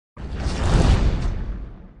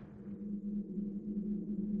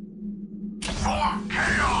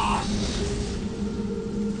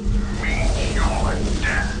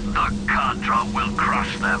mantra will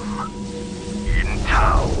crush them. In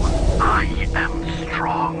DoW, I am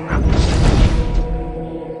strong.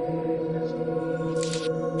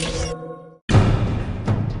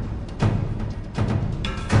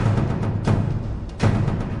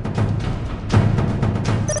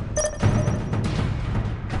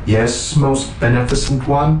 Yes, most beneficent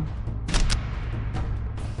one?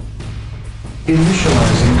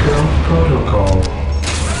 Initializing current protocol.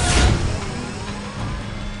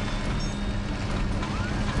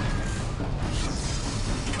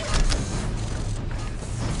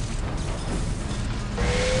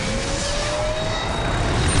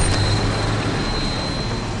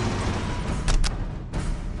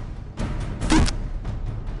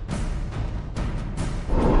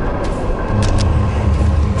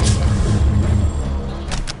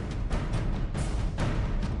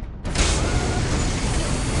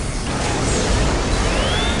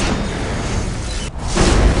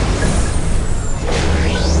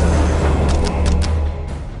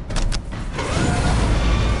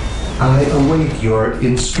 I await your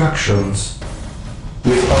instructions.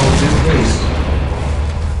 With all due haste.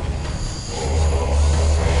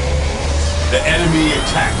 The enemy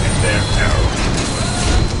attack at their peril.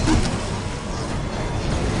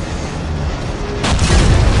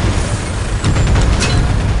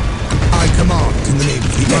 I command in the name of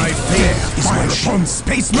the My fate is my upon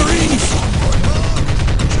Space Marines!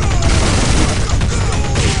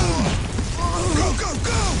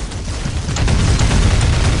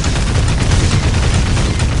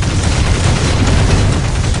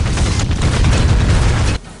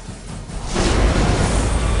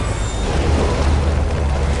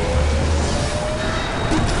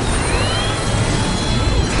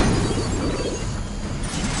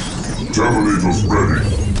 Terminators ready.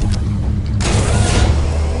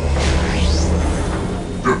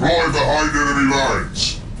 Deploy behind enemy lines.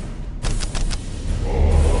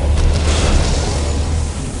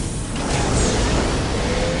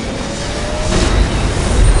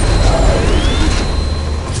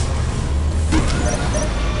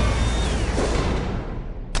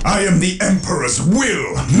 I am the Emperor's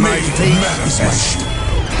will made manifest.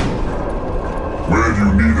 Where do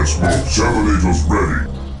you need us most? Terminators ready.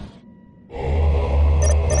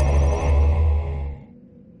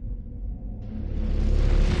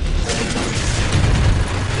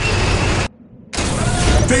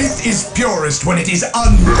 Faith is purest when it is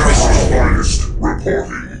unquestioned. Finest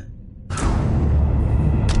reporting.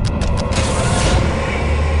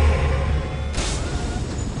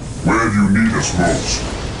 Where do you need us most?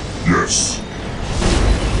 Yes.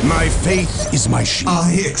 My faith is my shield.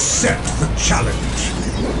 I accept the challenge.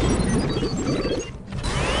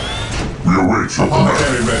 We await your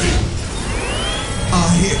Apothecary ready.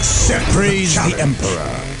 I accept Praise the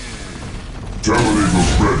Emperor.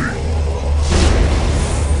 Terminators ready.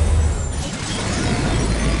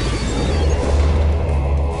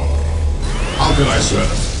 How can I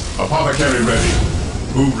serve? Apothecary ready.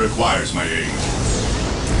 Who requires my aid?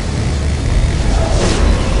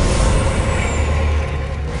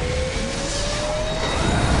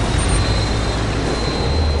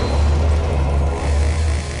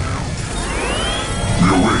 We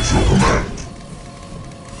await your command.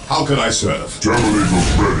 How can I serve?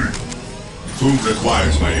 Terminators ready. Who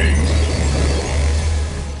requires my aid?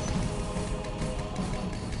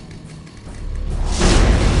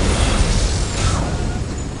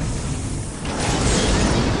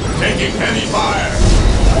 Taking heavy fire.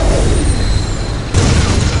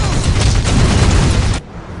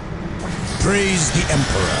 Praise the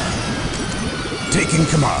Emperor. Taking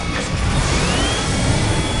command.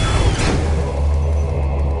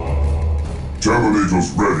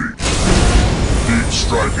 Terminators ready. Deep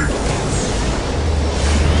striking.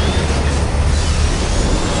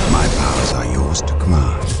 My powers are yours to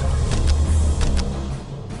command.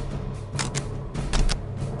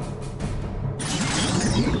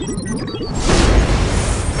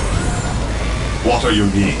 What are your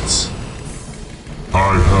needs? I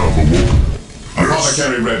have awoken.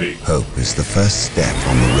 Apothecary ready. Hope is the first step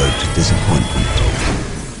on the road to disappointment.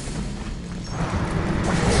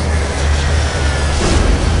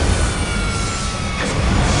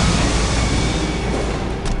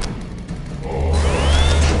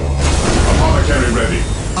 Apothecary ready.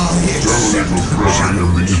 Terminators ready. I am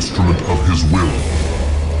the instrument of his will.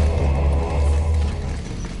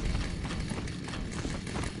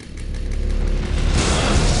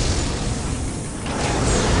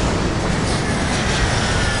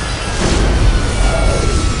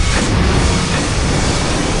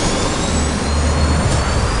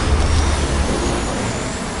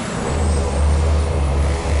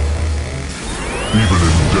 Even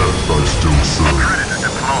in death, I still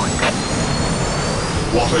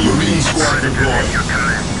Marine squad deployed.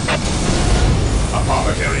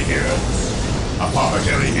 Apothecary here.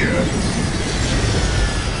 Apothecary here.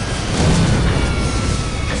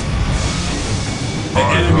 The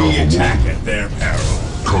enemy attack at their peril.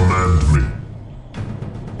 Command me.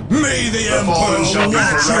 May the The fallen Emperor shall be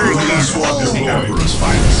watch forever over us remembered as the all! Emperor's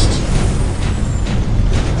finest.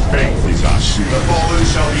 Faith is our shield. The fallen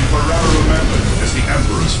shall be forever remembered as the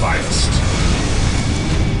Emperor's finest.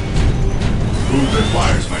 Who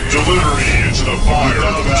requires my aid? Deliver me into the fire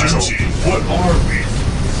of duty. What are we?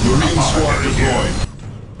 Marine squad deployed.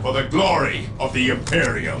 For the glory of the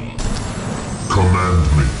Imperium. Command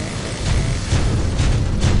me.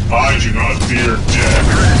 I do not fear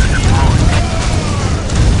death.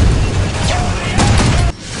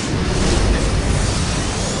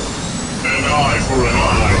 An eye for an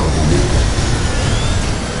eye.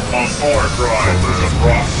 A far cry from the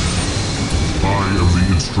rock. I am the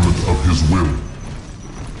instrument of his will.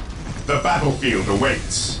 The battlefield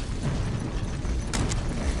awaits.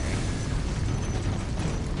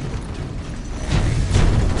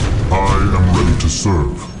 I am ready to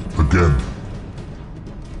serve again.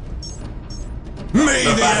 May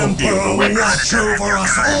The the battlefield Emperor awaits. watch over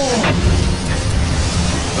us all!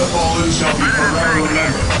 The fallen shall be forever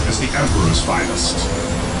remembered as the Emperor's finest.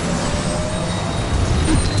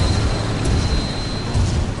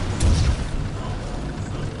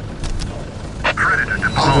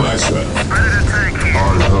 How can I serve? I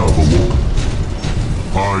have awoken.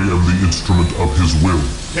 I am the instrument of his will.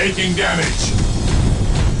 Taking damage.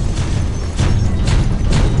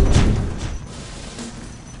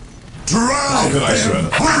 Drive could I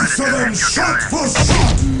them! serve? Answer them shot for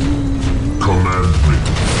shot! Command me.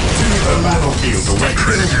 The battlefield awaits.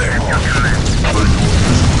 Kill them all! Faith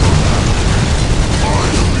is eternal. I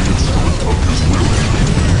am the instrument of his will.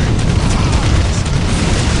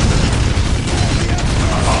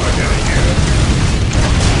 Apothecary here.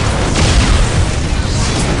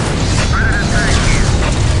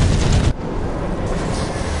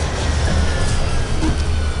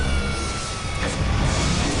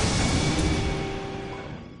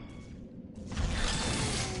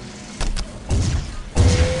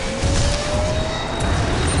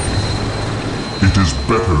 It is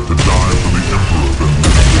better to die for the Emperor than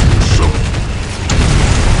live for yourself.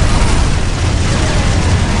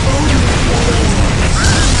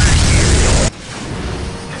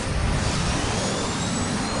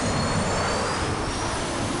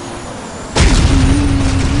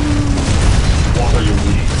 What are your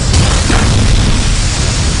needs?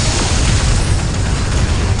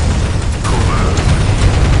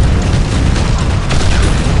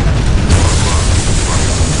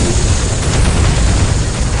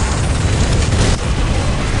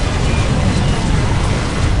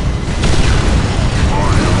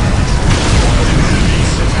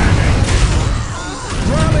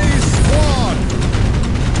 Rally squad!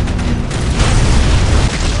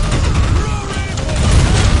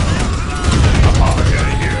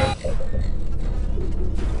 Apothecary here.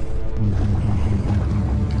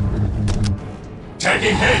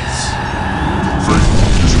 Taking hits. Faith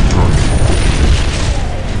is eternal.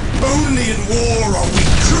 Only in war are we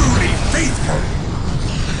truly faithful!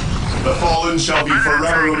 The fallen shall be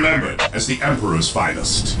forever remembered as the Emperor's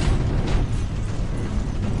finest.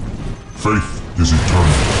 Faith is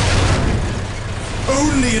eternal.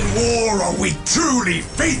 Only in war are we truly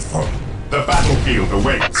faithful! The battlefield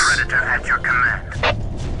awaits. Predator at your command.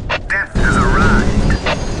 Death has arrived.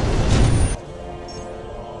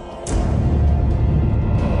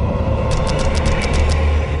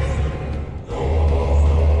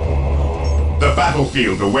 The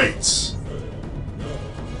battlefield awaits.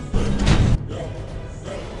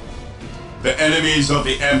 The enemies of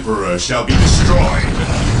the Emperor shall be destroyed.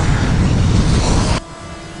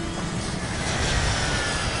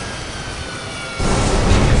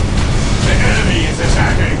 The enemy is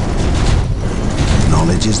attacking.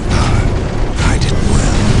 Knowledge is power. Hide it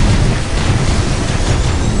well.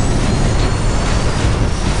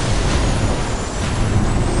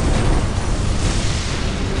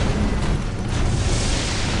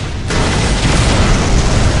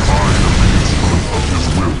 I am the instrument of his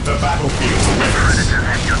will. The battlefield awaits. Predator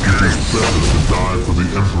at your It is command. better to die for the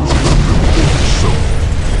Emperor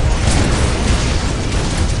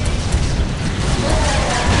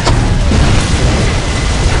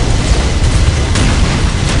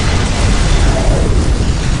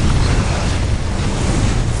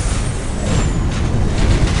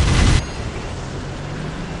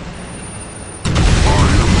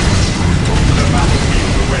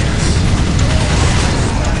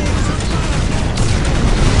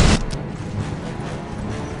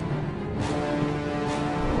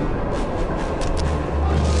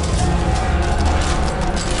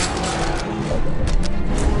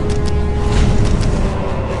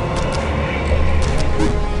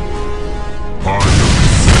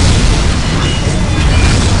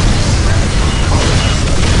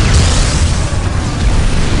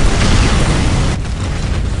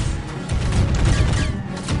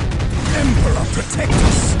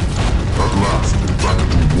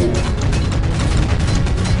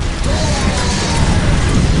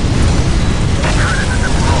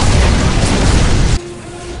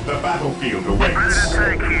battlefield awaits.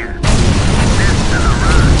 Attack here. This to the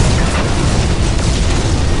right.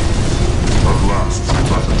 At last,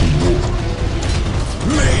 back to war.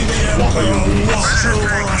 May the Emperor watch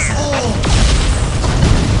over us all!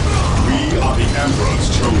 We are the Emperor's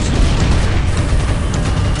chosen.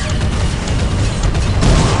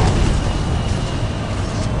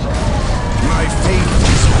 My faith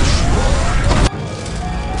is assured.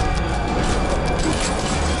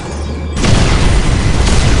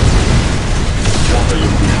 What are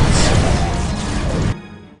your needs?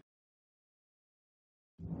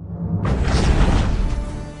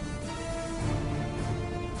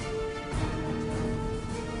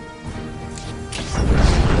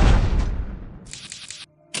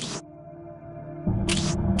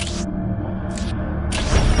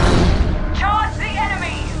 Charge the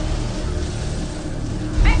enemy!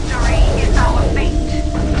 Victory is our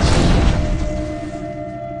fate!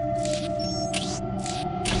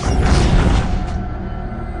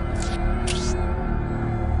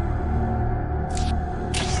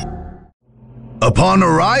 Upon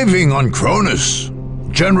arriving on Cronus,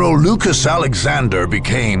 General Lucas Alexander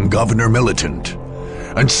became Governor Militant,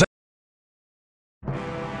 and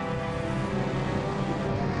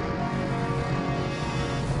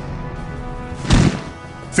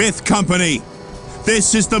Fifth Company,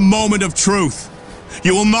 this is the moment of truth.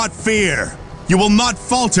 You will not fear. You will not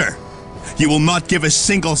falter. You will not give a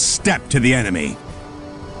single step to the enemy.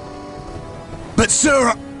 But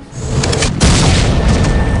sir,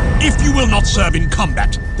 If you will not serve in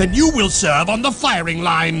combat, then you will serve on the firing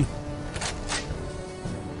line.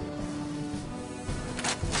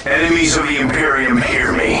 Enemies of the Imperium,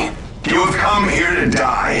 hear me. You have come here to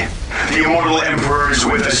die. The immortal Emperor is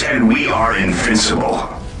with us, and we are invincible.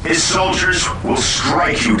 His soldiers will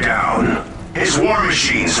strike you down. His war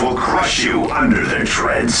machines will crush you under their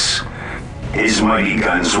treads. His mighty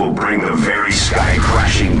guns will bring the very sky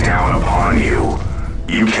crashing down upon you.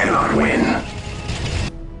 You cannot win.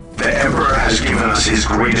 The Emperor has given us his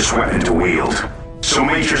greatest weapon to wield. So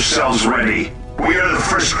make yourselves ready. We are the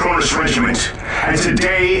 1st Cronus Regiment, and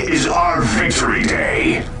today is our victory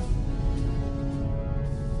day.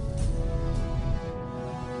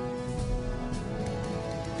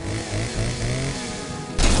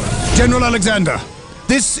 General Alexander,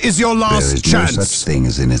 this is your last chance. No such thing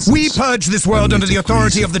as innocence. We purge this world under the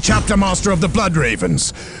authority of the Chapter Master of the Blood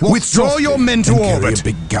Ravens. Withdraw your men to orbit,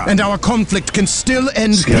 and our conflict can still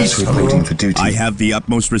end peacefully. Reporting for duty. I have the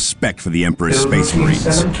utmost respect for the Emperor's Space Marines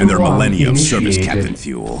and their millennia of service captain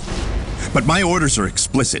fuel. But my orders are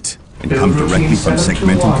explicit and come directly from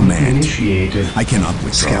segmental command. I cannot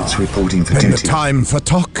withdraw. Scouts reporting for And duty. the time for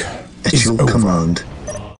talk At is your over. command.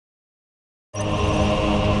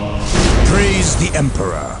 Praise the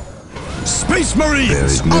Emperor. Space Marines, There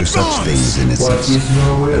is no such advance! thing as innocence. What is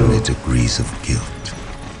your will? Only degrees of guilt.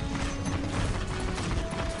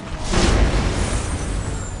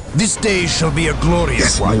 This day shall be a glorious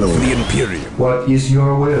Yes, my one for lord. the Imperium. What is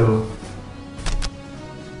your will?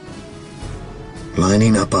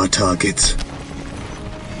 Lining up our targets.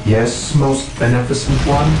 Yes, most beneficent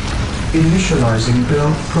one. Initializing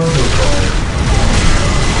build protocol.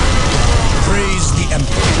 Praise the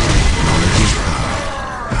Emperor. Knowledge is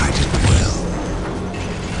power. Guided well.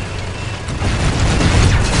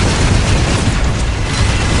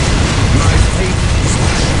 My faith is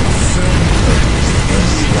firm courage.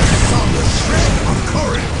 On the shred of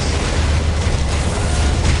courage.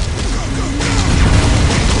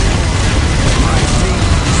 My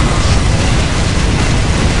faith is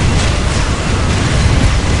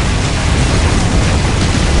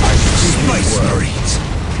Space Marines.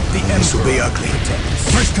 The end will be ugly.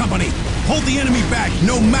 First Company, hold the enemy back,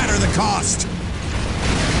 no matter the cost.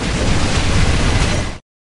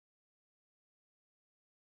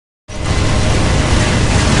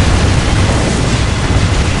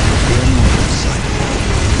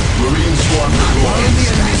 Marine Swarm deployed. The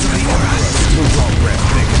enemies of the Emperor will draw breath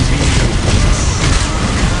they can be.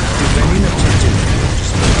 Defending objective.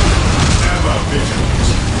 Ever vigilant.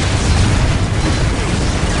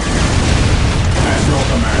 At your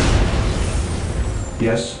command.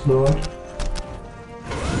 Yes, Lord?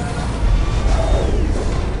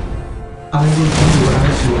 I will do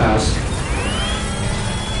as you ask.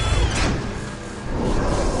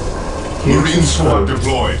 Marine Swarm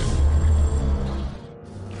deployed.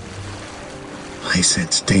 I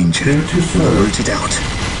sense danger. Here to serve. Root it out.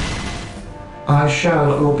 I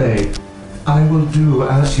shall obey. I will do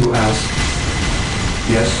as you ask.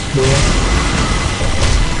 Yes, Lord?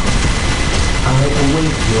 I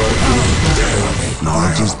await your instructions.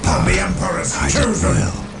 Knowledge is power. The Emperor's Guided chosen.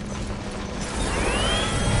 well.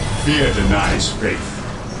 Fear denies faith.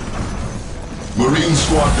 Marine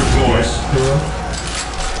squad deployed.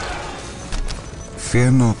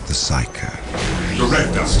 Fear not the Psyker.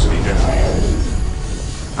 Direct us to the enemy.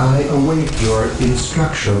 I await your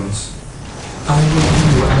instructions. I will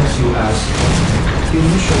do as you ask.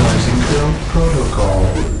 Initializing build protocol.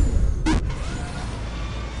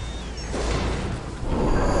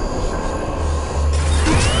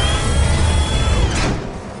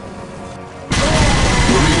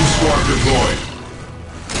 Marine squad deployed.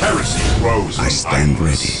 Heresy grows. I stand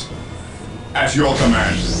ready. At your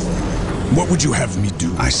command. What would you have me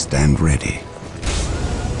do? I stand ready.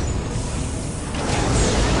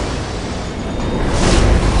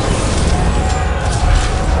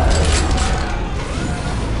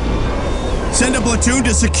 Send a platoon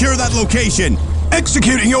to secure that location.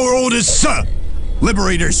 Executing your orders, sir.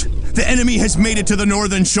 Liberators, the enemy has made it to the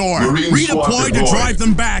northern shore. Marine squad Redeploy to deployed. drive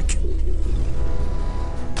them back.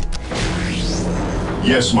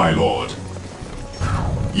 Yes, my lord.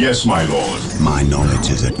 Yes, my lord. My knowledge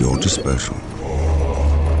is at your disposal.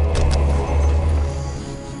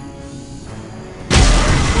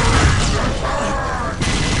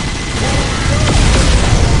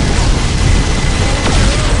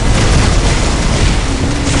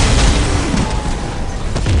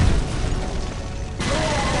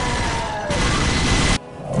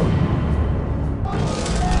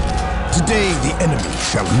 Today the enemy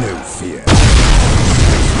shall know fear.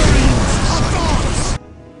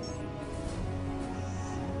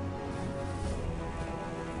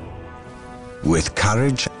 With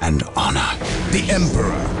courage and honor. The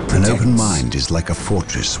Emperor An protects. open mind is like a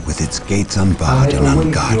fortress with its gates unbarred I and await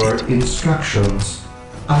unguarded. your instructions.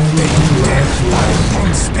 I will do as you ask.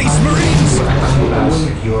 On Space I will Marines! do as you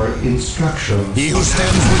ask. Your instructions. He who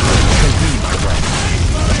stands with me shall be my brother.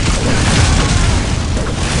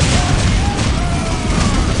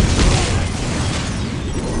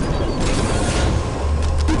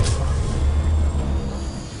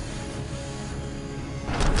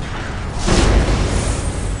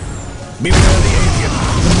 Beware the alien,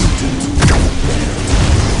 the mutant.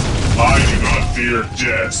 I do not fear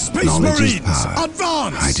death. Space Knowledge is Marines, power.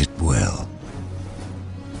 advance! Hide it well.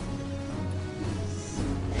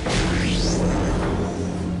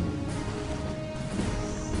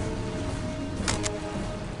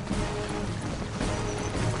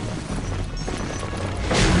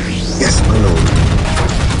 Yes, my lord.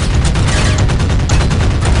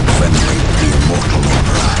 Friendly, the immortal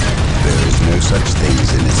emperor. There is no such thing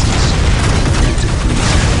as innocence. It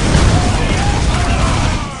agrees.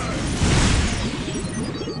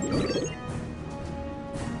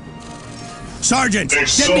 Sergeant, get me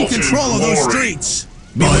Exalted control of those glory. streets.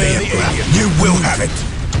 Beware the alien, you will have it.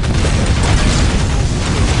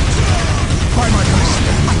 By my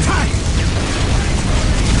command, attack!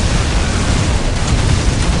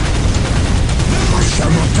 I shall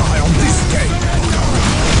not die on this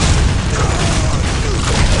day.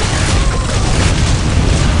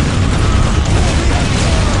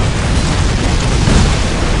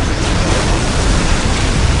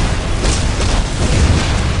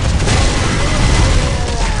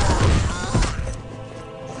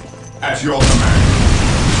 At your command.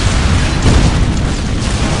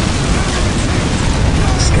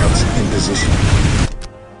 Scouts in position.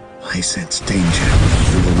 I sense danger.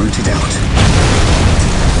 We will root it out.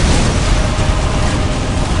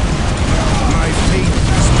 My faith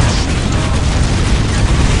is my shield.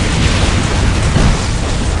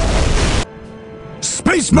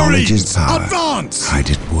 Space Knowledge Marines, is power. advance! Hide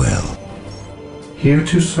it well. Here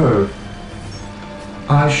to serve.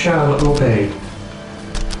 I shall obey.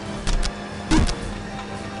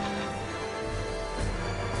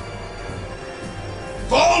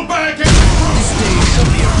 Fall back and This day shall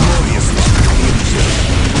be a glorious one.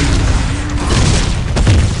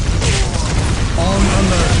 On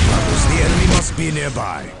alert, brothers. The enemy must be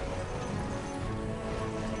nearby.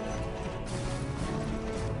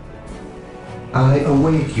 I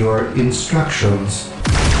await your instructions.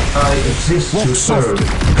 I exist to serve.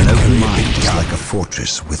 An open mind is like a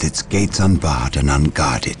fortress with its gates unbarred and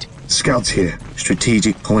unguarded. Scouts here.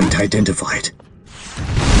 Strategic point identified.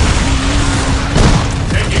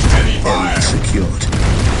 taking heavy fire. Area secured.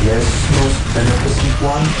 Yes, most beneficent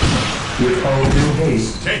one. With all due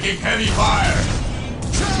haste. Taking heavy fire.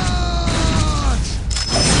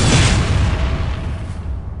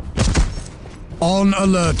 On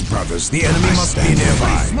alert, brothers. The enemy I must be stand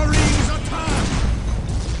nearby. ready. Marines, attack!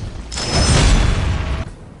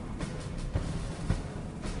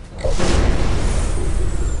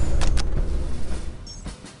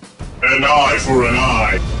 An eye for an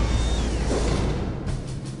eye.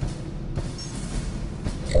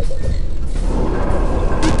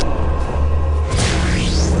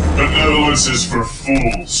 Ignorance is for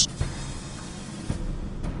fools.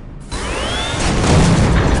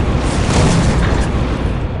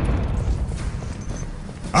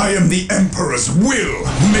 I am the Emperor's will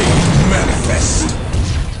made manifest.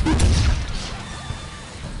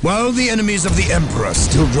 While the enemies of the Emperor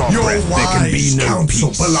still draw breath, there can be no counsel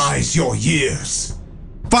peace. belies your years.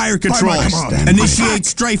 Fire control! Initiate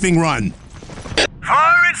strafing run!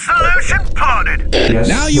 Foreign solution plotted. Yes,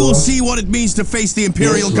 Now you will Lord. see what it means to face the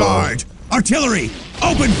Imperial Yes, Lord. Guard. Artillery,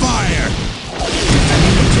 open fire!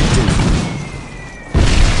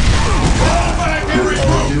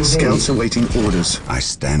 Scouts awaiting orders. I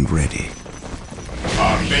stand ready.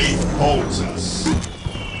 Our faith holds us.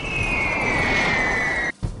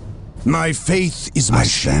 My faith is my I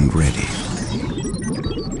stand ready.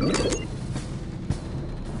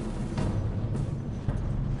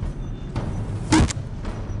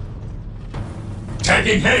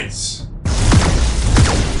 Taking hits.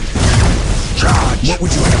 charge! What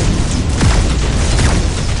would you have me do?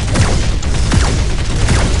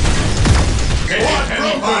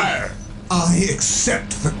 Heavy fire. I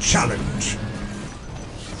accept the challenge.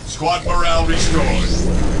 Squad morale restored.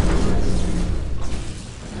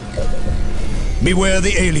 Beware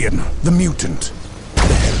the alien, the mutant, the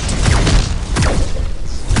heretic.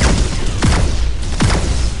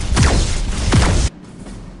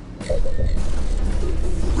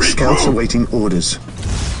 Scouts awaiting orders.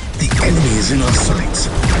 The enemy is in our sights.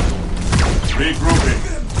 Regrouping.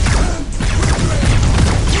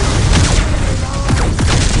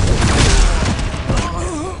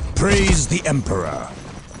 Praise the Emperor.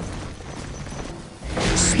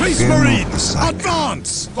 Space Fear not the Marines, sight.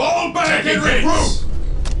 advance! Fall back and regroup.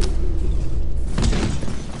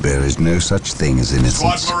 There is no such thing as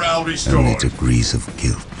innocence. Squad morale Only restored. degrees of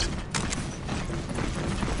guilt.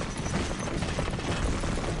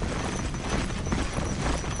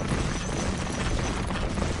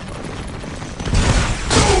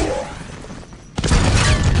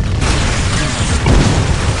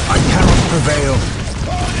 I cannot prevail.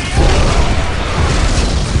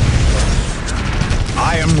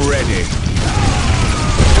 I am ready.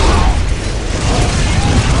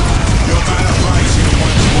 Your banner flies here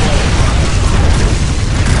once more.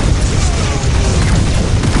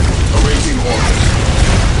 Awaiting orders.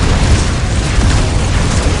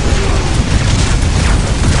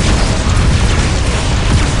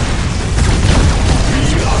 We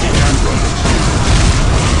are the Emperors.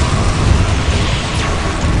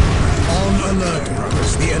 On alert,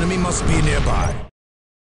 brothers. The enemy must be nearby.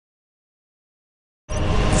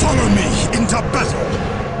 Follow me into battle.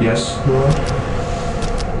 Yes, Lord.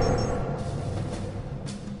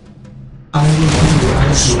 I will do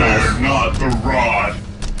as you Spare ask. not the rod.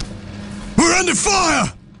 We're under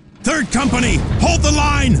fire! Third Company, hold the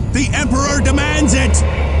line! The Emperor demands it!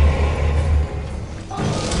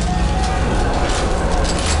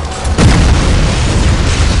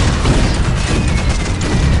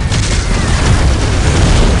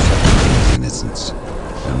 Innocence.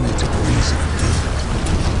 Only degrees of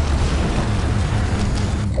guilt.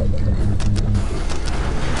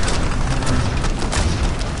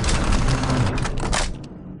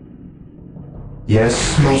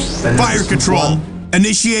 Yes, most Fire beneficent control! one.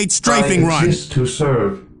 Initiate strafing I run! exist to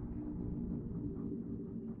serve.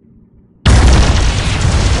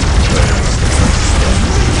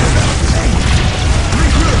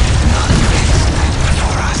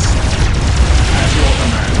 At your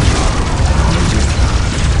command.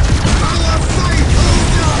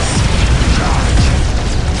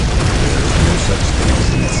 No such thing as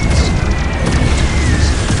innocence. Only degrees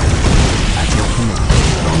of guilt. At your command,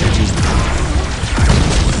 knowledge is power. At your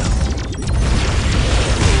will.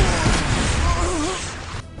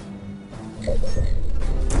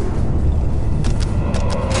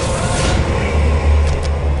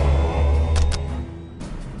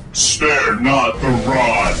 Spare not the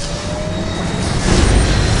rod.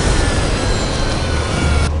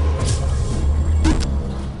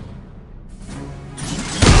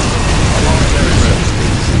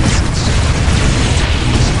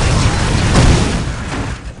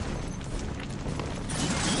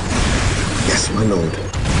 Yes, my lord.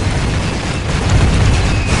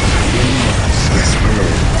 Yes, my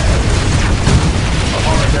lord.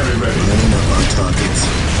 Artillery ready. Name of our targets.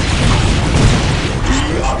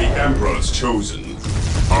 We are the Emperor's chosen.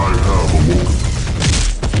 I have awoken.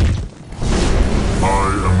 I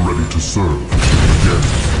am ready to serve again.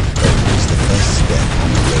 It's the first step on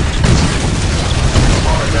the road to discipline.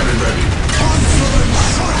 Artillery ready.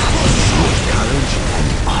 Courage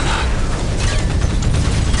and honor.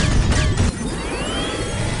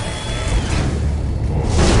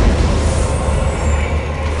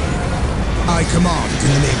 my command in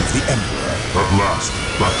the name of the Emperor. At last,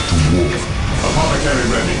 back to war. Apothecary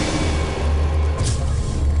ready.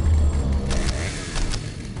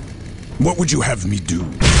 What would you have me do?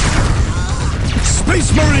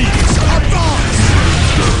 Space Marines, advance!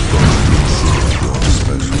 Death I still serve your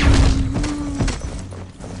disposal.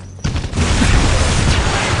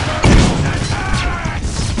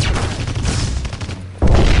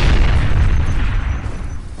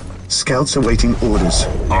 Scouts awaiting orders.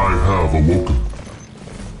 I have awoken.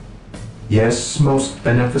 Yes, most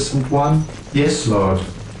beneficent one? Yes, Lord.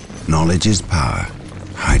 Knowledge is power.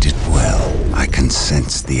 Hide it well. I can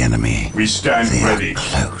sense the enemy. We stand They ready. are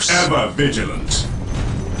close. Ever vigilant.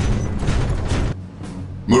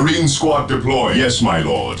 Marine squad deployed. Yes, my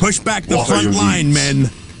lord. Push back the What are front your line, needs? men.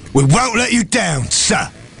 We won't let you down, sir.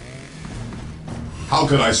 How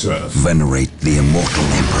can I serve? Venerate the immortal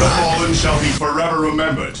The Emperor. fallen shall be forever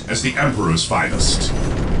remembered as the Emperor's finest.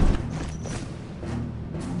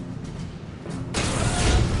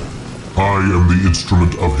 I am the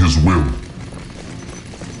instrument of his will.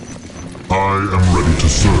 I am ready to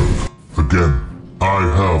serve. Again, I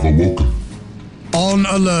have awoken. On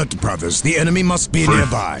alert, brothers. The enemy must be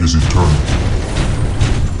nearby. Faith is eternal.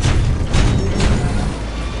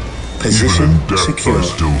 Position Even in death secure. I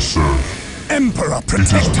still serve. Emperor, It is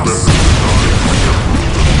protect better to us! die for the Emperor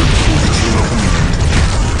than live for yourself.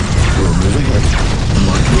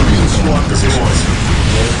 Marine squad deployed.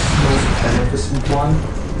 Yes, most beneficent one?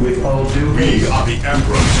 With all due We haste. are the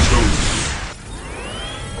Emperor's chosen.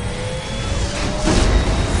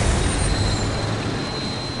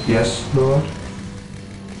 Yes, Lord.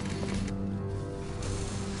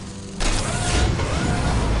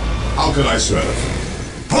 How can I serve?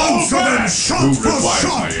 Hold for them, shot Who for requires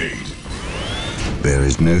shot! my aid? There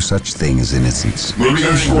is no such thing as innocence.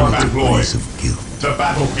 Marine squad deployed. Degrees of guilt. The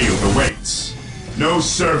battlefield awaits. No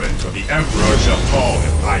servant of the Emperor shall fall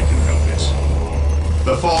if I can help it.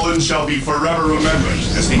 The fallen shall be forever remembered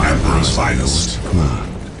as the Emperor's finest. Command.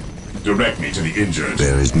 Direct me to the injured.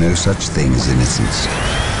 There is no such thing as innocence.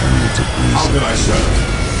 Only degrees How of can I serve?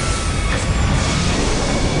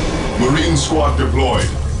 Marine squad deployed.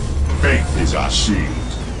 Faith is our shield.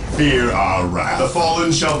 Fear our wrath. The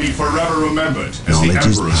fallen shall be forever remembered as the knowledge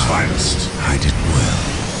is Emperor's power. finest. Hide it well.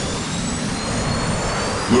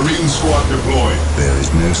 Marine squad deployed. There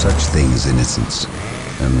is no such thing as innocence.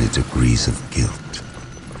 Only degrees of guilt.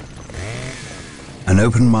 An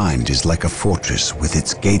open mind is like a fortress with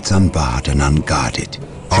its gates unbarred and unguarded.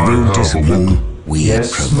 I Through have discipline, we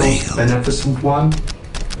Yes, most prevail. beneficent one?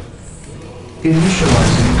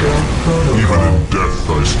 Initializing build Even protocol. in death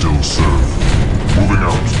I still serve. Moving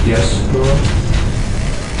out. Yes, Lord.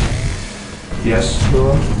 Yes,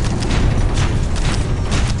 Lord.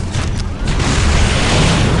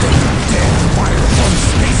 Fire upon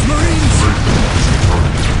Space Marines!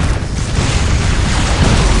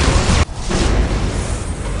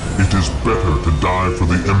 It is better to die for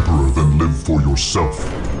the Emperor than live for yourself.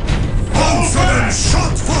 Hold for them,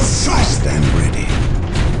 shot for shot! Stand ready.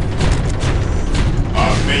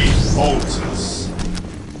 Our faith holds us.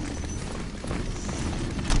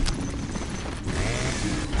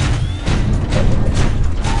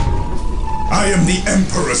 I am the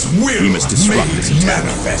Emperor's will. We must disrupt made this attack.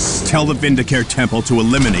 manifest. Tell the Vindicare Temple to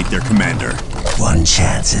eliminate their commander. One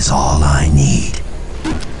chance is all I need.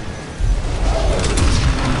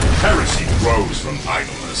 Heresy grows from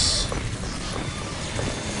idleness.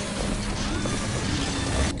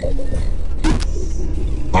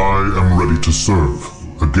 I am ready to serve.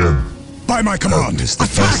 Again. By my Hope command, is the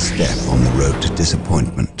first step on the road to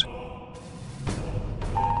disappointment.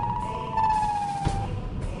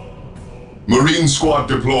 Marine squad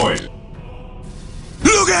deployed.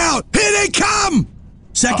 look out! Here they come!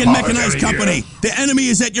 Second Apothecary Mechanized Company, here. the enemy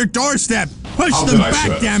is at your doorstep. Push How them can I back,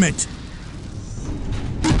 serve? damn it!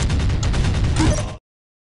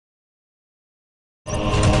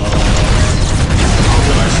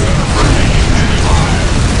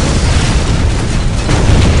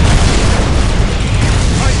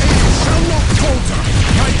 My aim shall not falter!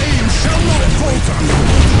 My aim shall not falter!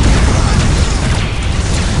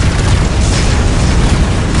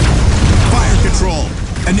 Fire control!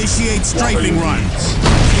 Initiate strafing runs!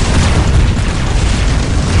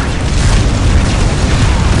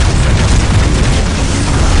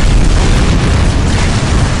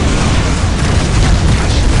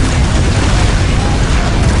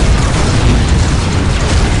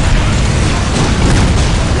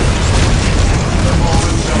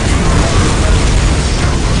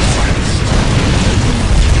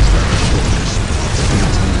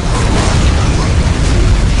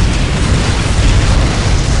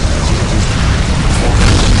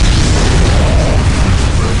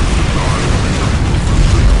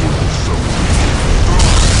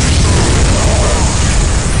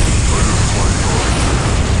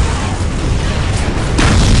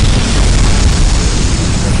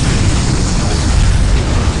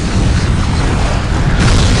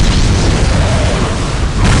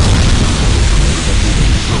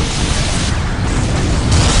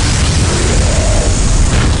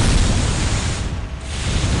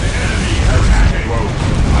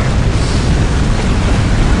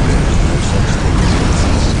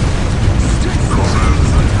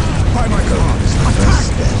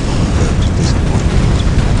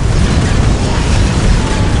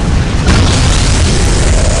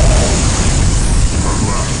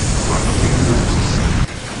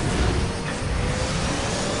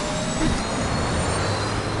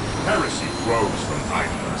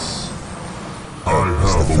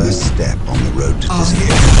 first step on the road to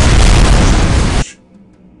disappear.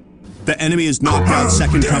 The enemy has knocked out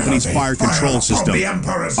Second Company's fire control system.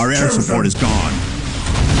 Our air support is gone.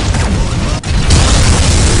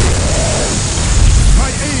 My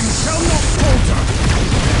aim shall not falter!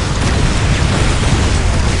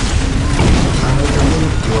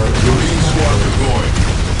 Marine squad deployed.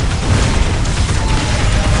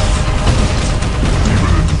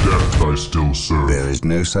 Even in death I still serve. There is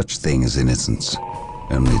no such thing as innocence,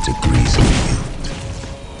 only degrees of guilt.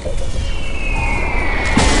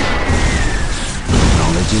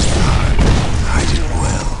 Knowledge is power. Hide it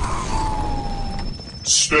well.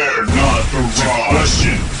 Spare not the rod.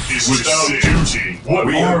 Question is without duty.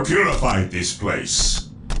 We have purified this place.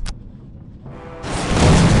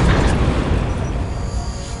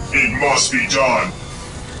 It must be done.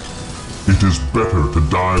 It is better to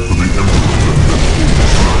die for the Emperor than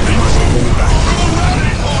They must hold back from the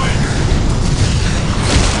rally point.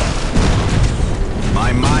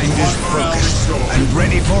 My mind is focused and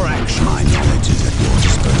ready for action. My knowledge is at your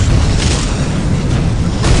disposal.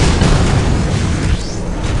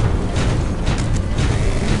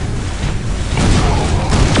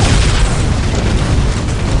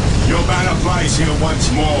 Your banner flies here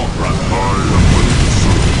once more, brother. I am ready to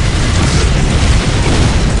serve.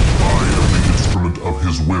 I am the instrument of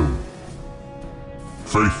his will.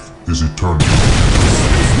 Faith is eternal.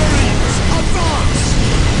 Space Marines, advance!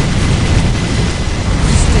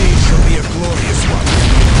 This day shall be a glorious one.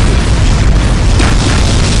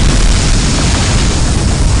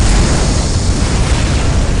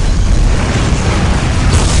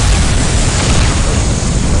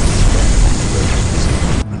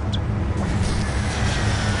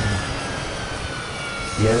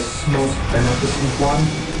 Yes, most beneficent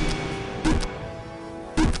one.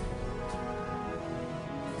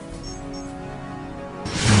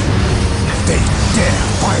 They dare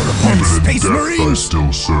fire upon Even in Space death I Marines!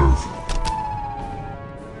 still serve.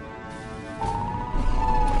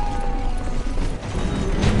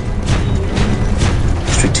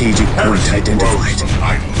 Strategic point identified.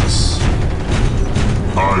 Idleness.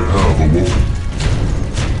 I have awoken.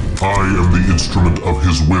 I am the instrument of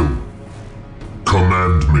his will.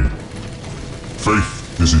 Command me.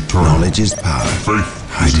 Faith is eternal. Knowledge is power. Faith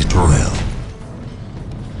Hide is it eternal. well.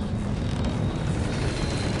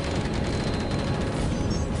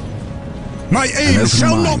 My An aim open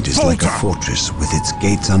shall not mind is like a falter! fortress with its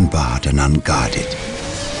gates unbarred and unguarded.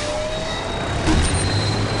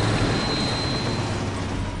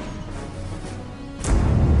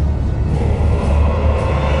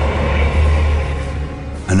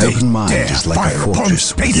 An open mind dare is like a fire upon fortress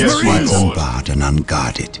Space with its Marines! gates unbarred and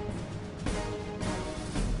unguarded.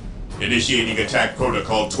 Initiating attack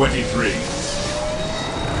protocol 23.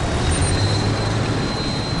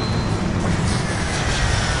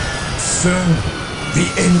 Sir, the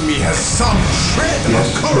enemy has some shred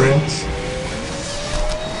Yes, of courage!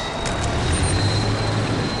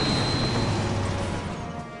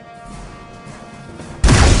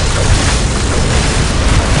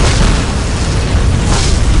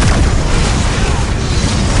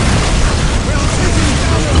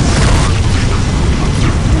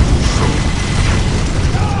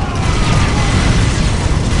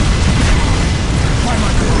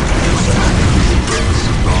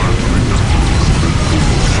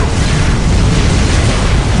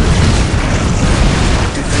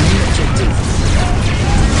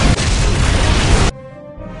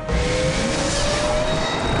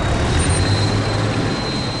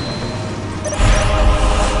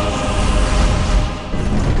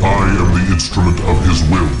 I am the instrument of his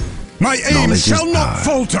will. My aim Knowledge is shall not power.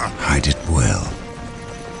 falter! Hide it well.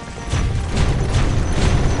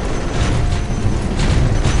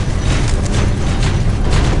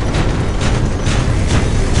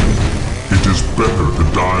 It is better to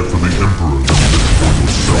die for the Emperor than live for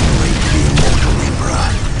yourself. The immortal Emperor.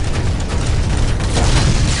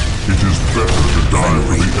 It is better to die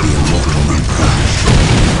for the Emperor than live for yourself.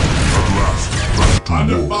 At last, back to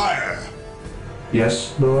Under war. fire.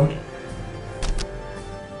 Yes, Lord.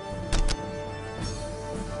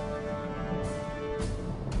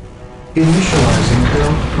 Initializing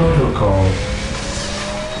build protocol.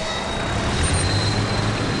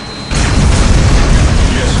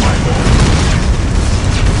 Yes, my lord.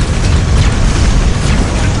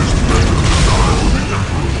 It is better to die for the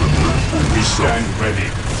Emperor than live for We yourself. stand ready.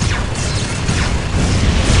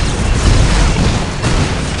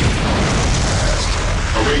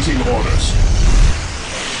 Awaiting orders.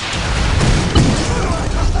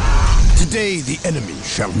 Today the enemy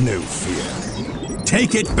shall know fear.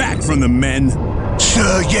 Take it back from the men.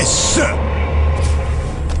 Sir, yes, sir!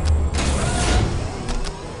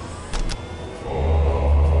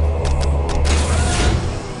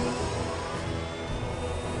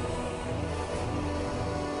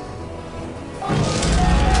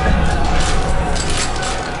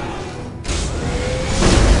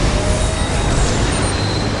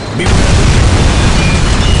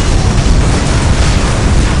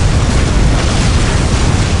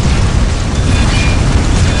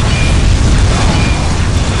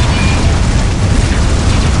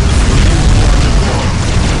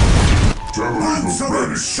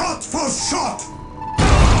 answering shot for shot!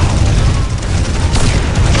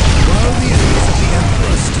 While the enemies of the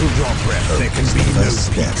Emperor still draw breath, there can be no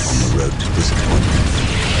step peace. on the road to disappointment.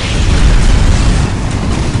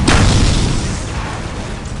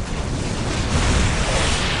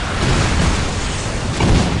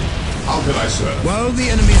 How can I serve? While the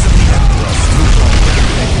enemies of the Emperor still draw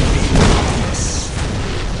breath, there can be no peace.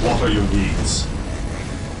 What are your needs?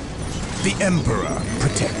 The Emperor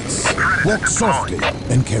protects. Walk softly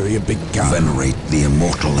and carry a big gun. Venerate the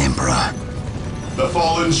immortal Emperor. The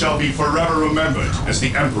fallen shall be forever remembered as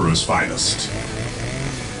the Emperor's finest.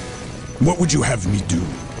 What would you have me do?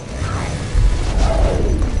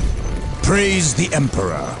 Praise the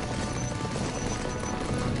Emperor.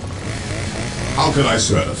 How can I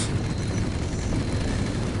serve?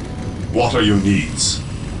 What are your needs?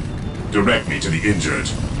 Direct me to the injured.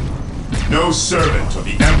 No servant of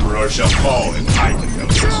the Emperor shall fall in idle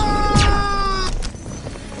notice.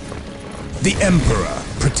 The Emperor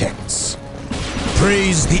protects.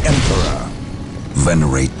 Praise the Emperor.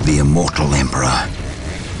 Venerate the immortal Emperor.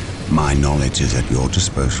 My knowledge is at your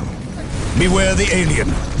disposal. Beware the alien,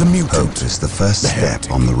 the mutant. Hope is the first step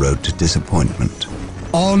on the road to disappointment.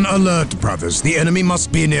 On alert, brothers. The enemy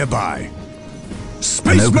must be nearby.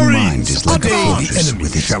 Space An open Marines! mind is like a Today the fortress enemy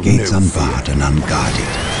with its shall gates know unbarred fear. and unguarded.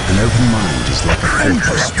 An open mind is like a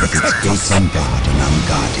fortress with its gates unbarred and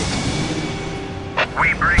unguarded.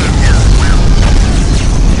 We bring his will.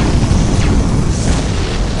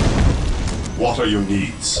 What are your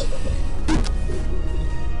needs?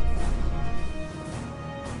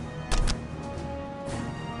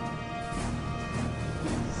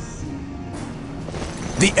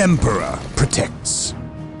 The Emperor protects.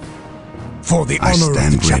 For the I honor of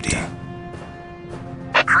the stand ready.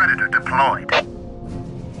 chapter. Predator deployed.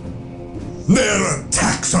 Their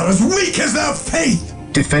attacks are as weak as their faith!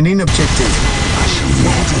 Defending objective. I shall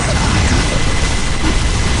never die.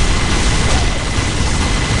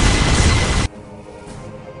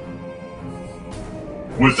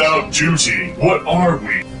 Without duty, what are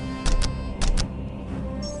we?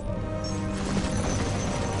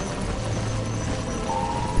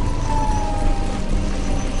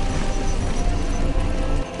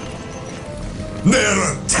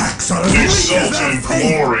 Their attacks are as weak as Exalt their in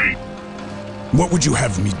faith! glory! What would you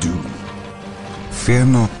have me do? Fear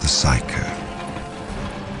not the Psycho.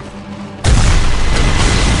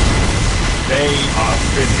 They are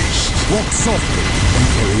finished. Walk softly and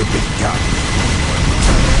carry a big gun.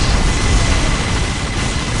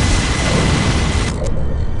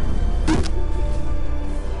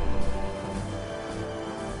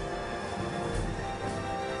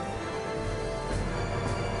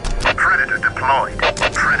 Predator deployed.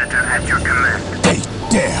 Predator at your command. They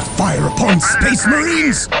dare fire upon Space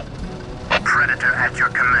Marines! Predator at your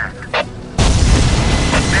command.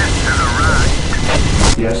 Death has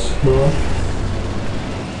arrived. Yes, Lord.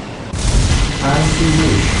 As you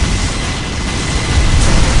wish.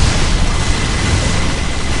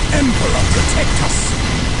 Emperor, protect us!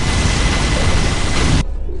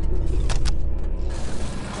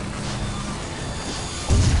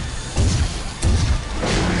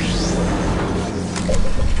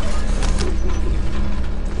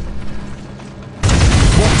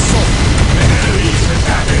 Walk softly.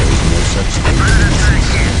 There is no such thing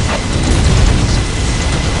as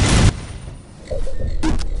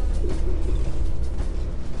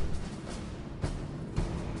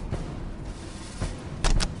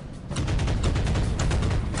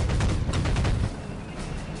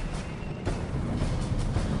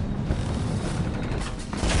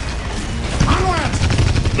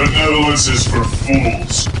Benevolence is for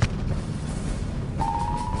fools.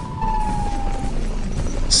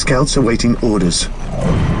 Scouts awaiting orders.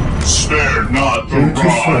 Spare not the Here to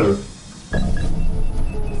rod. serve.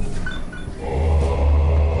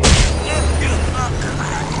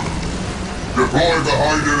 Deploy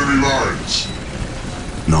behind enemy lines.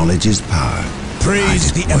 knowledge is power.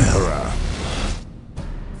 Praise the Emperor.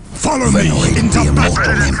 Follow me Venerate into the battle.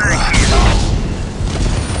 immortal Emperor.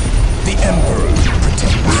 The Emperor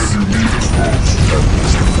protects. Hope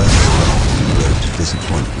is the first step on the road to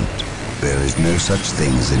disappointment. There is no such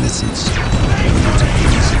thing as innocence. Not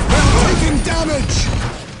easy. Taking damage!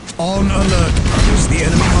 On alert, brothers. The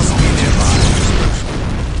enemy must be nearby.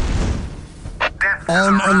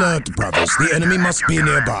 On alert, brothers. The enemy must be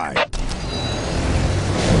nearby.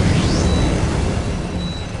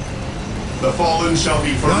 The fallen shall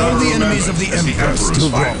be forever While the enemies of the remembered as Emperor Emperor's still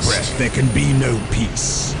draw finest. breath, there can be no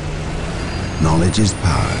peace. Knowledge is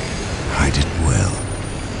power. Hide it well.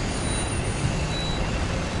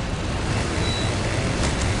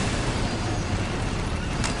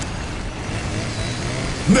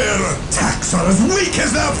 Their attacks are as weak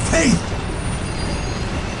as their faith!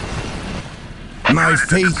 My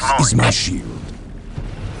faith is my shield.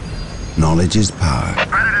 Knowledge is power.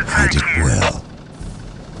 Hide it well.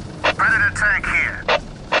 Predator tank here.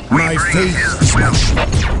 My faith is my shield.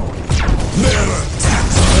 Their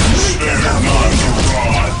attacks are as weak as their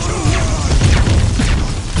faith!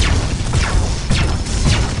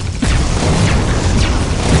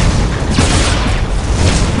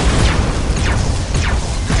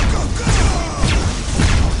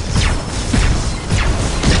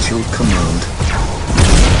 At your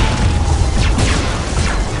command.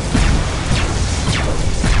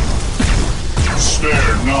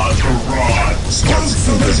 Spare not the rod. Scouts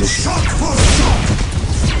in position. Shot for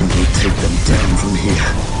shot! And we'll take them down from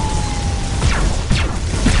here.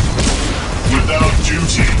 Without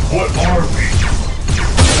duty, what are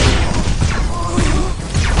we?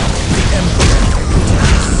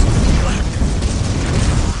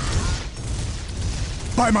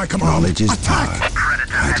 By my command, Knowledge is attack! power.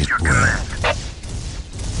 Predator Hide at it your well. command.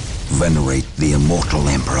 Venerate the immortal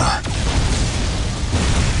Emperor.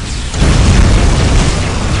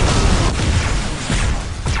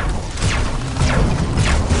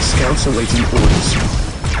 Scouts awaiting orders.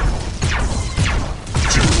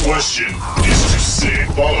 To question is to sin.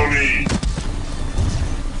 Follow me.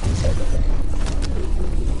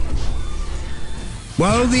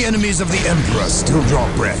 While the enemies of the Emperor still draw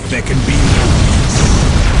breath, there can be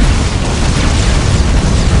no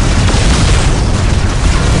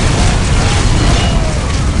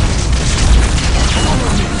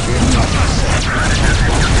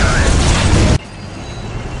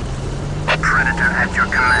Predator at your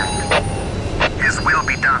command. His will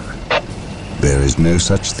be done. There is no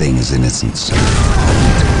such thing as innocence.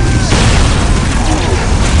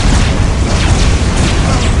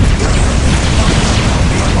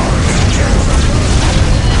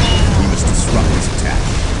 We must disrupt his attack.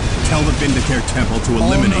 Tell the Vindicare Temple to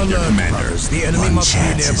eliminate their commander. The enemy One must be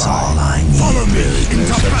chance is nearby. all I need. Follow me There is no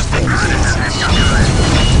into such battle. thing as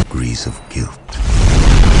innocence. Degrees of guilt.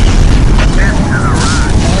 Death to the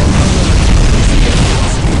rod.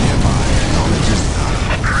 Knowledge is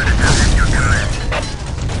power. Predator at your command.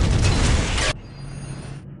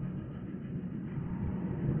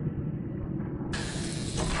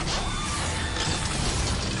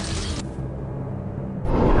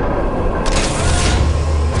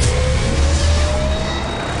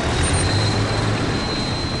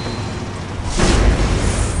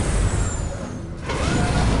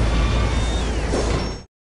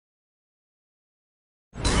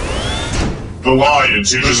 The lion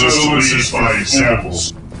teaches us to lead by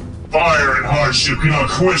examples. Fire and hardship cannot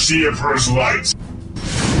quench the Emperor's light.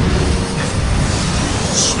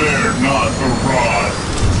 Spare not the rod.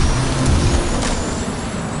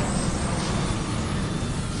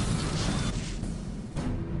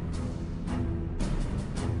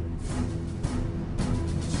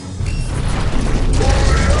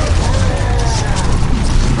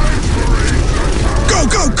 Go,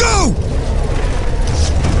 go, go!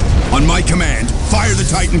 On my command, fire the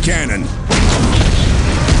Titan cannon.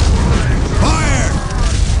 Fire!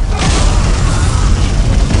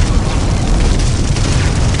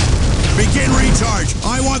 Begin recharge.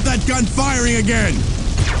 I want that gun firing again.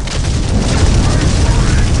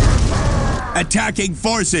 Attacking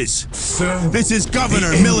forces. This is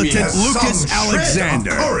Governor Militant Lucas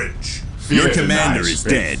Alexander. Courage. Your Fear commander denies is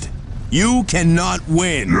faith. dead. You cannot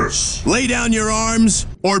win. Yes. Lay down your arms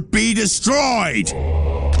or be destroyed.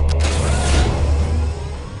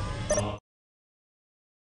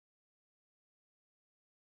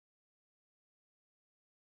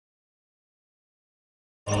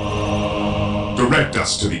 Direct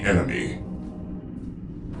us to the enemy.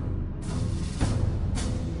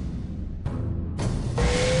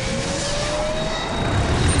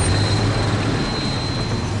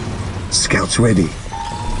 Scouts ready.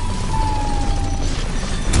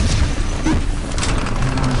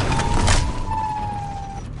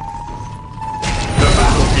 The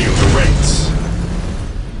battlefield awaits.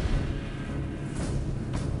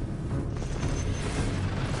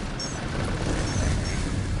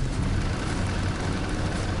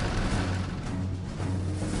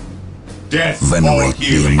 Death Venerate or the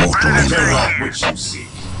healing. immortal Care Emperor. not which you seek.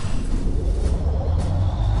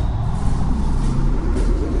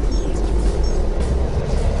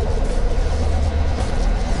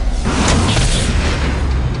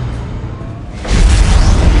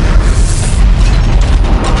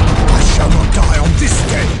 I shall not die on this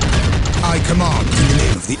day. I command in the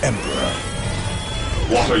name of the Emperor.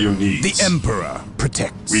 What are your needs? The Emperor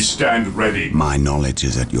protects. We stand ready. My knowledge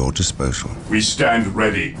is at your disposal. We stand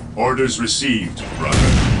ready. Orders received, brother.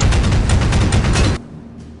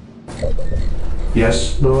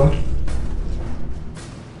 Yes, Lord?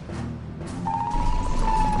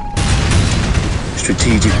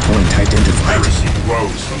 Strategic point identified. Heresy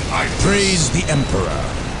grows from idleness. Praise the Emperor.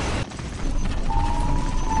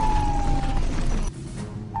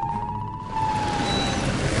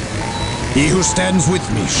 He who stands with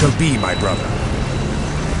me shall be my brother.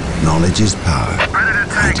 Knowledge is power,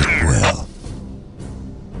 and it will.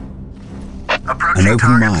 An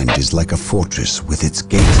open mind is like a fortress with its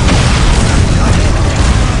gates unguarded.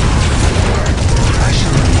 I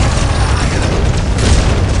shall not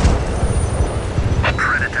tire.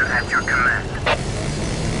 Predator at your command.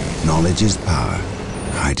 Knowledge is power,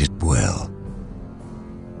 hide it well.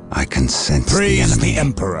 I can sense Praise the enemy. the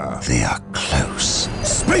Emperor. They are close.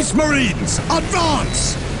 Space Marines,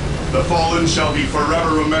 advance! The fallen shall be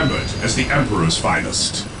forever remembered as the Emperor's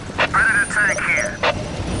finest. Predator tank here.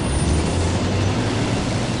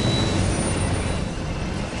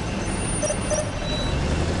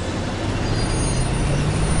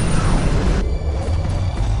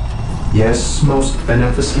 Yes, most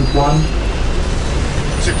beneficent one?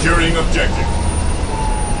 Securing objective.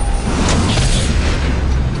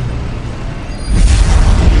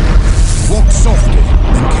 Walk softly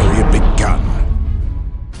and carry a big gun.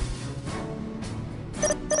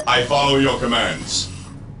 I follow your commands.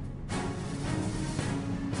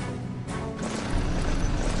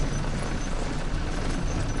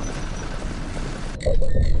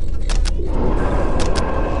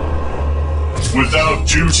 Without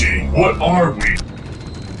duty, what are we?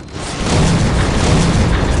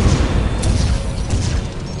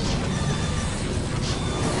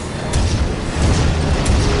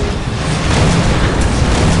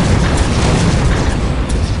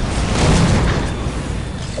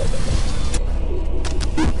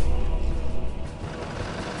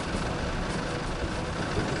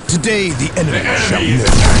 Today the enemy shall be is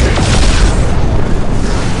attacked.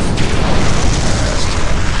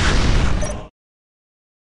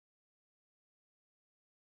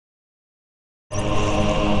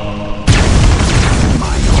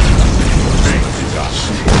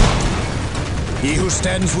 He who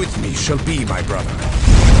stands with me shall be my brother.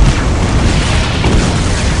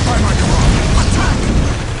 By my command, attack!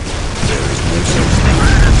 There is no such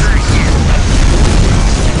thing.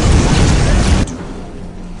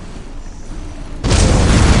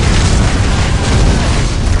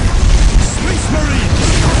 Space Marines,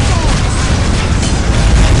 advance!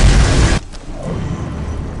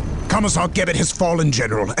 Commissar Gebbet has fallen,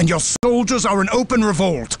 General, and your soldiers are in open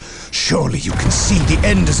revolt. Surely you can see the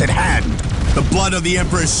end is at hand. The blood of the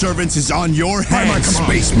Emperor's servants is on your By my hands,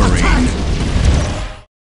 command, Space Marine. attack!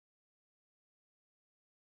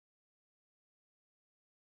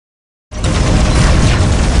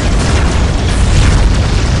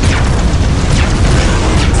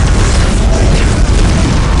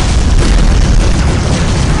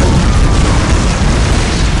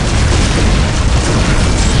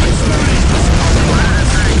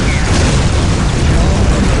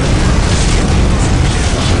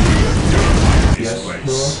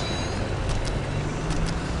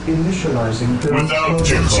 Initializing the Without protocol.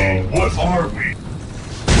 duty, what are we?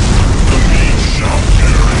 The meek shall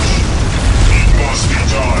perish. It must be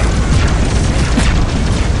done.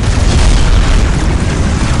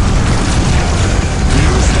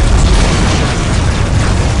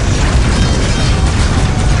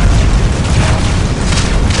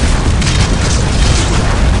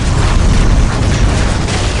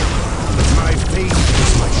 My faith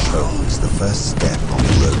is my show. Is the first step on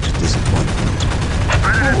the road to disappointment.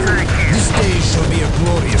 This day shall be a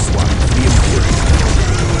glorious one for the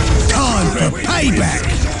Imperium. Time for payback!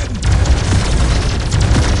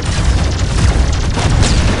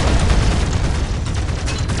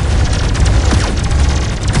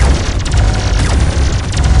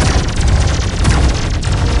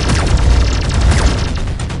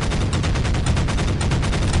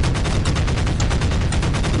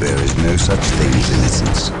 There is no such thing as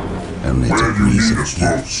innocence. Only to Where do you reason need us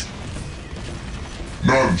guilt. most?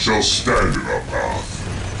 None shall stand in our path.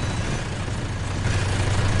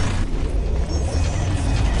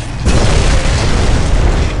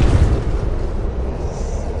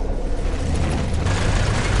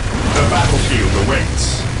 The battlefield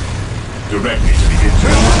awaits. Directly to the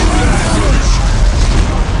interior.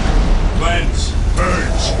 Cleanse,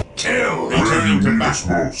 purge, kill. Where do you Returning to need us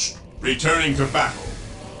battle. most? Returning to battle.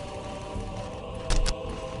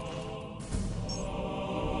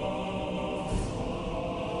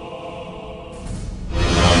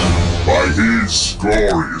 his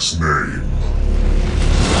glorious name.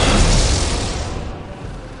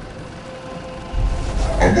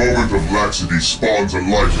 A moment of laxity spawns a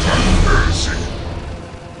lifetime of heresy.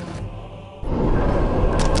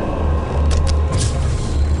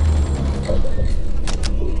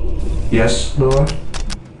 Yes, Lord?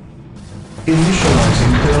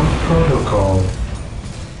 Initializing build protocol.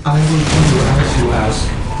 I will do as you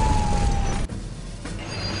ask.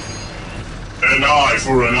 An eye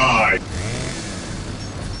for an eye.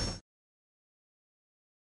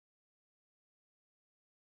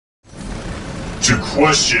 To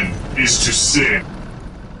question is to sin.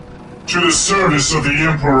 To the service of the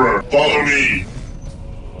Emperor, follow me.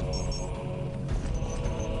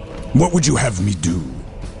 What would you have me do?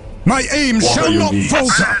 My aim What shall not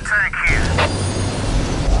falter! Attack here.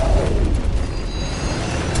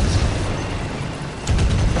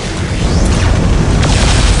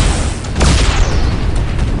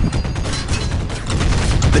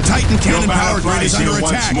 The Titan cannon battle power grid is flies under here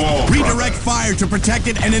once attack. more, Redirect brother. fire to protect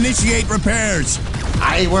it and initiate repairs.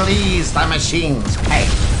 I will ease the machine's pain.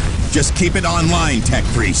 Just keep it online, Tech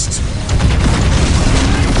Priest.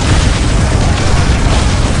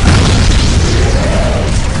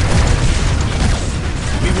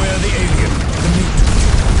 Beware the alien, the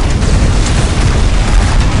mutant.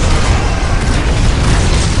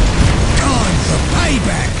 Time for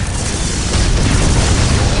payback!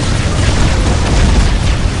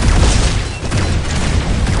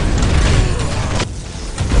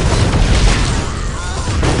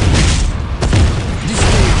 This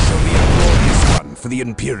day shall be a glorious one for the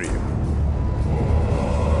Imperium.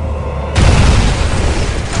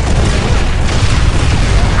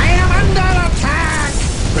 I am under attack!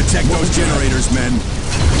 Protect those generators, men.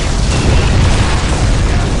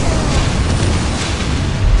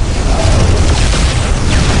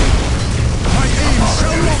 My aim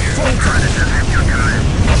shall not falter! Predator at your command.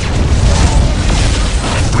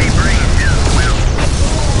 We bring his will.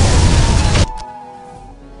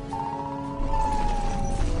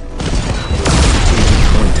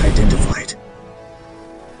 Point identified.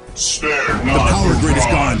 Spare The not power for grid is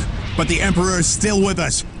God. gone, but the Emperor is still with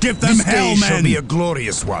us. Give them This hell, day shall men! be a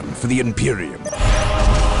glorious one for the Imperium.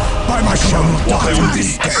 By my shall not die on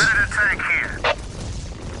this day. Predator attack here.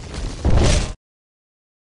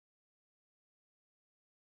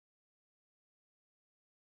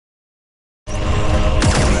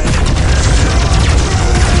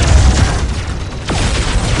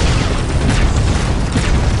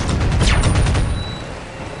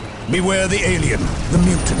 Beware the alien, the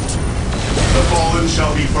mutant. The fallen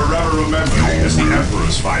shall be forever remembered as the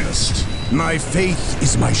Emperor's finest. My faith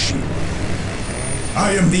is my shield.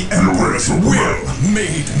 I am the Emperor's will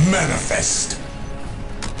made manifest.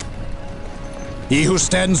 He who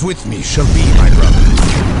stands with me shall be my brother.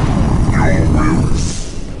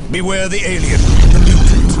 Beware the alien, the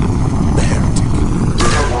mutant, the heretic. The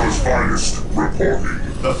Emperor's finest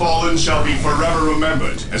reporting. The fallen shall be forever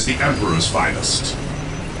remembered as the Emperor's finest.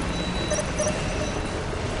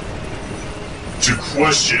 To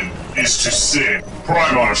question is to sin.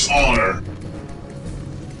 Primarch's honor.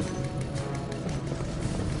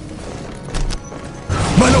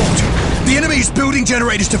 My lord, the enemy is building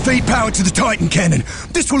generators to feed power to the Titan cannon.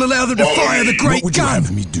 This will allow them to fire the great What would you gun.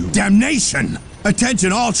 have me do? Damnation!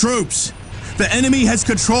 Attention, all troops! The enemy has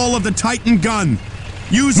control of the Titan gun.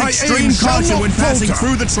 Use My extreme aim shall caution not when passing falter.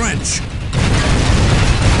 through the trench.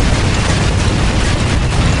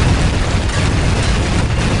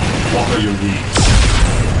 What are your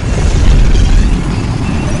needs?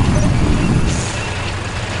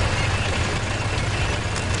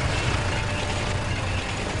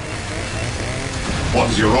 What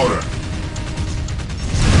is your order?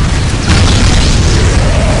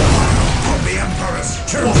 From the Emperor's What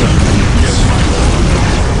children. are your needs? Yes, my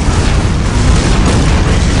lord.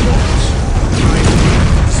 Raising orders.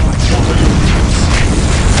 What are your needs?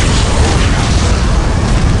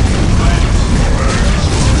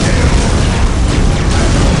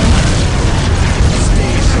 This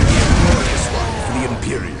day shall be a glorious one for the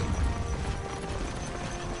Imperium.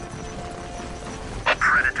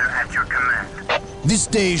 Predator at your command. This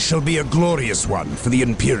day shall be a glorious one for the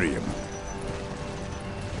Imperium.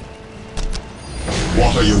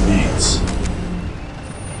 What are your needs?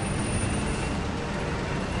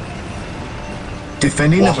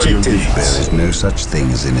 Defending What are your objective. needs? There is no such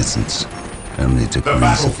thing as innocence. Only The degrees of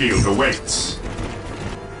battlefield guilt. awaits.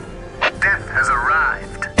 Death has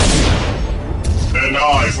arrived. An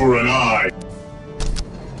eye for an eye.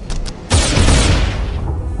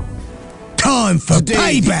 Time for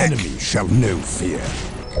Today the payback! enemy shall know fear.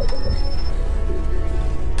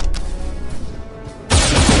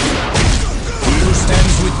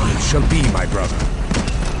 shall be, my brother.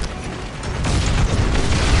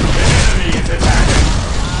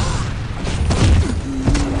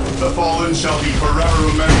 The fallen shall be forever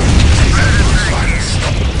remembered as the Emperor's finest.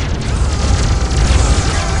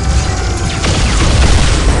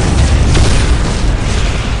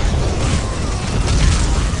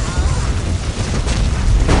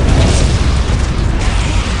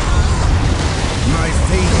 My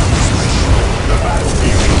faith is my shield. The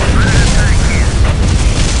battlefield.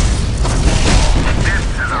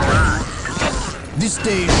 This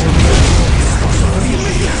day shall be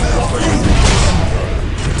a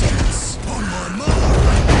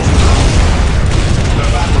The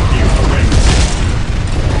battlefield awaits.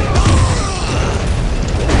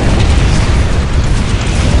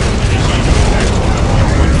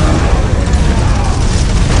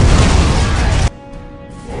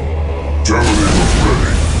 Terminator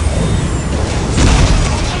ready.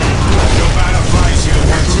 Your banner flies here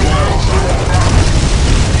once more.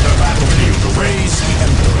 The battlefield awaits the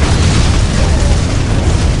Emperor.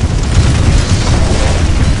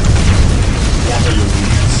 What are your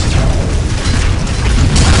needs?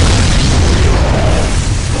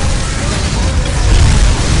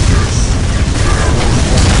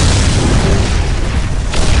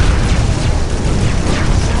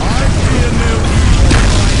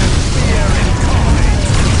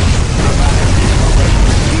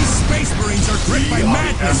 These Space Marines are gripped by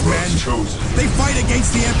madness, men! Chosen. They fight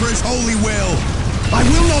against the Emperor's holy will! I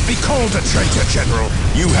will not be called a traitor, General.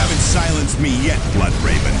 You haven't silenced me yet, Blood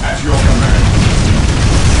Raven. At your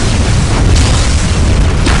command.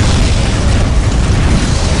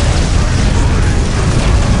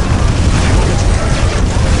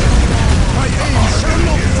 My aim shall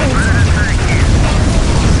not falter.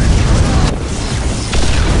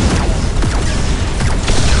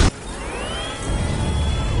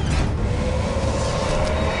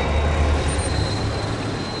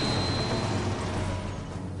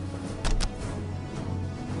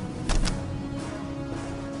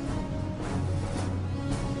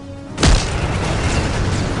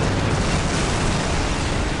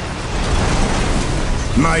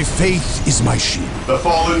 My faith is my shield. The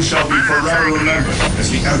fallen shall be forever remembered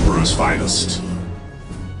as the Emperor's finest.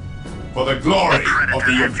 For the glory of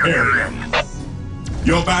the Imperium.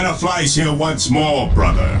 Your banner flies here once more,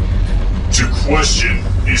 brother. To question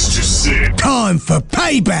is to sin. Time for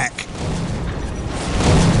payback!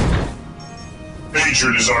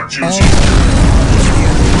 Hatred is our duty.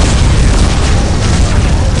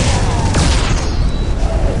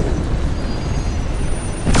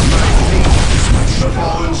 The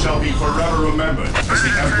fallen shall be forever remembered as the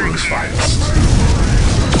Emperor's finest. The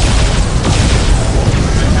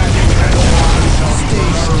fallen shall be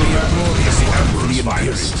forever remembered as the Emperor's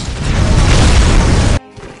finest.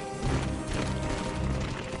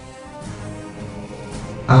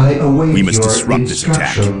 I await We must your disrupt this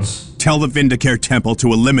attack. instructions. Tell the Vindicare Temple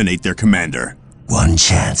to eliminate their commander. One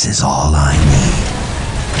chance is all I need.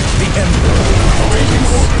 The Emperor Awaiting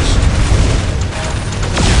orders.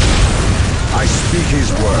 I speak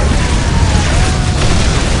his word.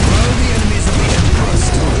 While the enemies of the Emperor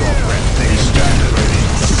still draw breath, they stand ready.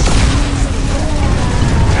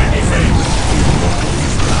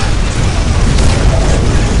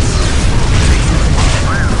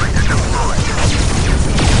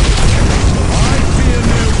 I fear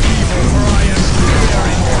no evil, for I am here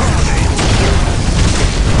incarnate.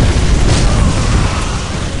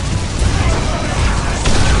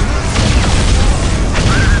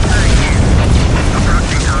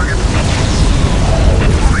 Approaching target.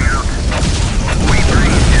 Moving out. We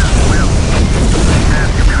bring his will. As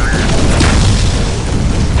you command.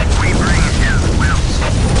 We bring his will.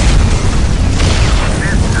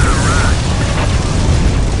 This is a run.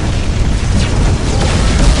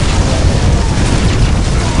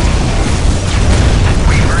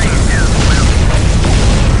 We bring his will.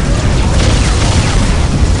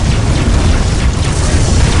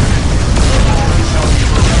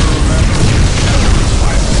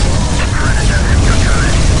 Predator at your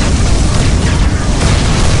command.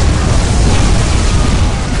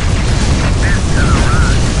 This is a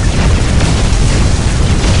run.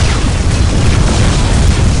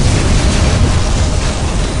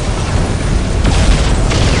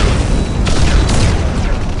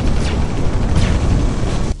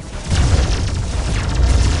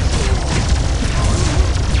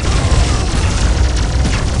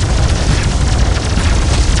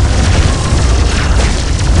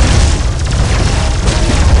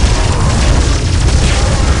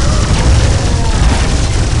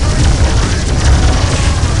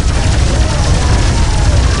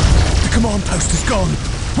 The command post is gone.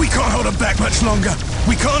 We can't hold them back much longer.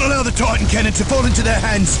 We can't allow the Titan cannon to fall into their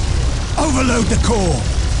hands. Overload the core.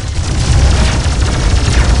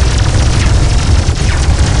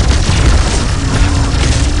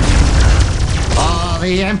 For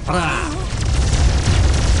the Emperor!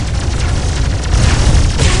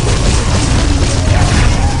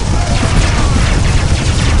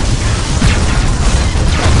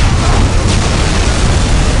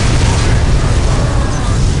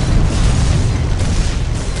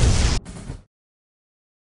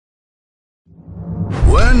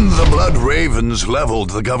 When the Blood Ravens leveled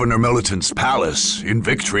the Governor Militant's palace in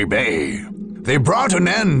Victory Bay, they brought an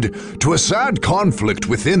end to a sad conflict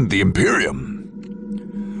within the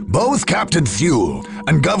Imperium. Both Captain Thule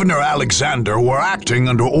and Governor Alexander were acting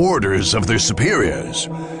under orders of their superiors,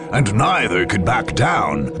 and neither could back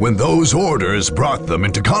down when those orders brought them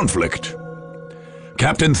into conflict.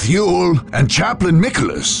 Captain Thule and Chaplain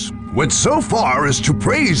Nicholas went so far as to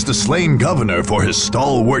praise the slain governor for his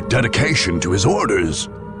stalwart dedication to his orders.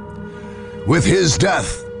 With his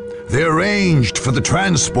death, they arranged for the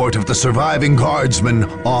transport of the surviving guardsmen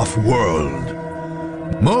off-world.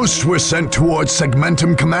 Most were sent towards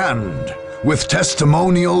Segmentum Command, with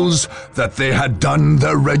testimonials that they had done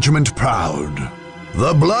their regiment proud.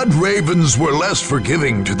 The Blood Ravens were less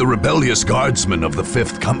forgiving to the rebellious guardsmen of the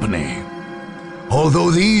 5th Company.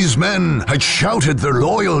 Although these men had shouted their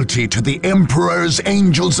loyalty to the Emperor's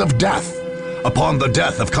Angels of Death upon the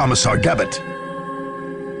death of Commissar Gebbet,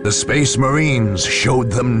 the Space Marines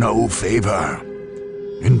showed them no favor.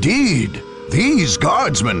 Indeed, these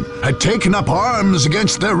guardsmen had taken up arms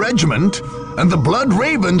against their regiment, and the Blood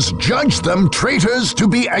Ravens judged them traitors to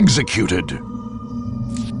be executed.